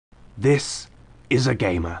This is a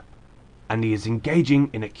gamer, and he is engaging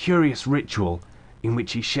in a curious ritual in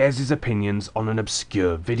which he shares his opinions on an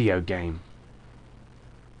obscure video game.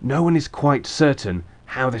 No one is quite certain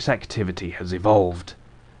how this activity has evolved,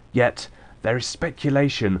 yet there is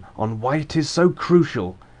speculation on why it is so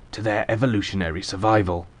crucial to their evolutionary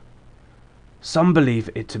survival. Some believe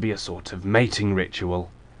it to be a sort of mating ritual,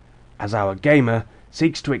 as our gamer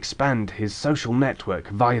seeks to expand his social network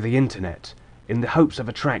via the internet in the hopes of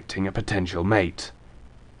attracting a potential mate.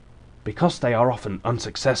 Because they are often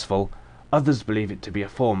unsuccessful, others believe it to be a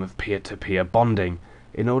form of peer-to-peer bonding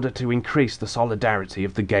in order to increase the solidarity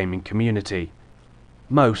of the gaming community.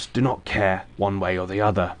 Most do not care one way or the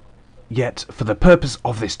other. Yet, for the purpose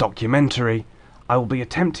of this documentary, I will be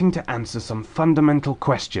attempting to answer some fundamental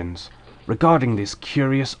questions regarding this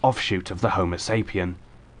curious offshoot of the Homo sapien.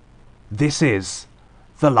 This is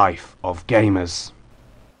the life of gamers.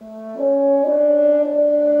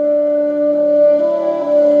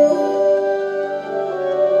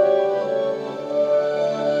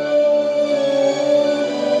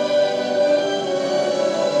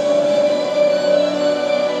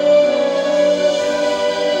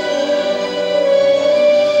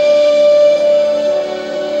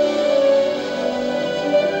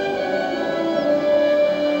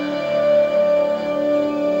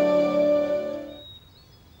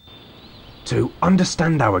 To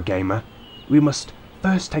understand our gamer, we must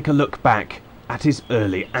first take a look back at his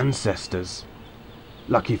early ancestors.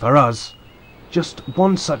 Lucky for us, just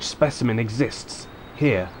one such specimen exists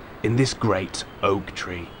here in this great oak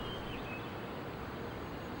tree.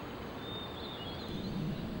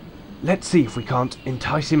 Let's see if we can't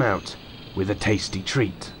entice him out with a tasty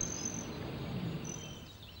treat.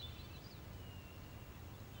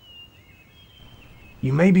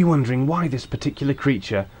 You may be wondering why this particular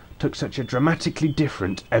creature took such a dramatically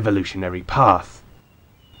different evolutionary path.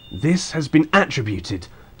 This has been attributed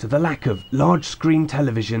to the lack of large-screen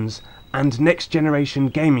televisions and next-generation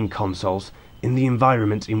gaming consoles in the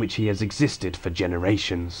environment in which he has existed for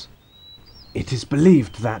generations. It is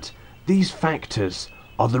believed that these factors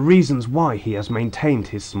are the reasons why he has maintained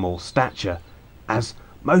his small stature, as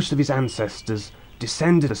most of his ancestors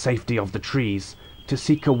descended the safety of the trees to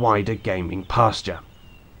seek a wider gaming pasture.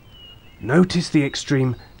 Notice the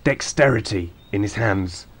extreme dexterity in his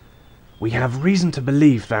hands. We have reason to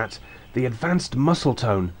believe that the advanced muscle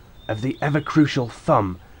tone of the ever-crucial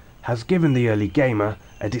thumb has given the early gamer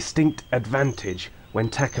a distinct advantage when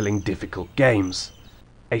tackling difficult games.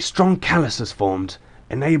 A strong callus has formed,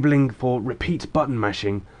 enabling for repeat button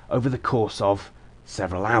mashing over the course of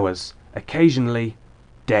several hours, occasionally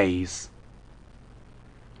days.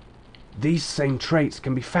 These same traits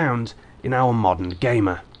can be found in our modern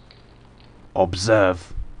gamer.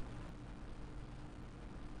 Observe.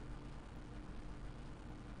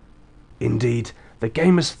 Indeed, the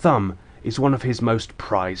gamer's thumb is one of his most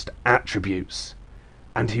prized attributes,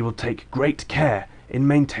 and he will take great care in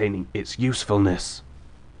maintaining its usefulness.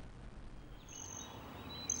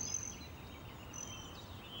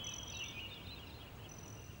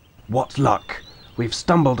 What luck! We've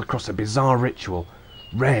stumbled across a bizarre ritual,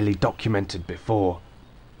 rarely documented before.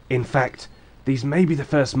 In fact, these may be the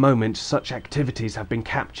first moment such activities have been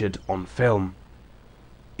captured on film.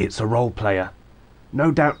 It's a role player, no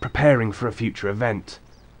doubt preparing for a future event,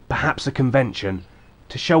 perhaps a convention,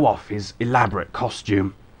 to show off his elaborate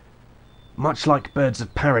costume. Much like birds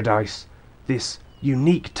of paradise, this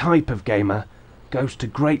unique type of gamer goes to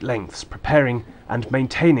great lengths preparing and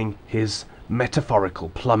maintaining his metaphorical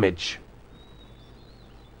plumage.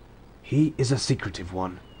 He is a secretive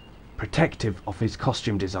one, protective of his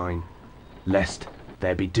costume design, lest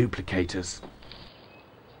there be duplicators.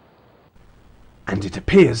 And it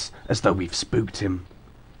appears as though we've spooked him.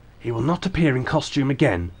 He will not appear in costume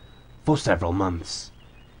again for several months.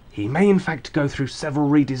 He may in fact go through several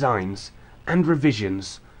redesigns and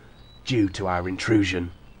revisions due to our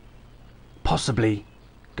intrusion. Possibly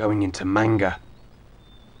going into manga.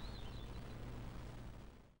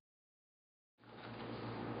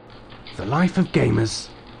 The life of gamers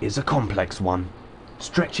is a complex one,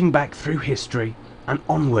 stretching back through history and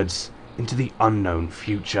onwards into the unknown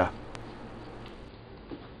future.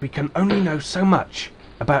 We can only know so much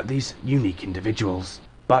about these unique individuals,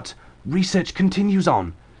 but research continues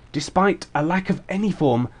on despite a lack of any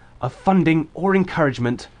form of funding or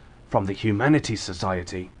encouragement from the Humanities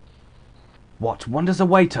Society. What wonders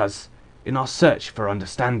await us in our search for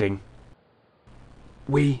understanding?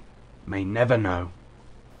 We may never know.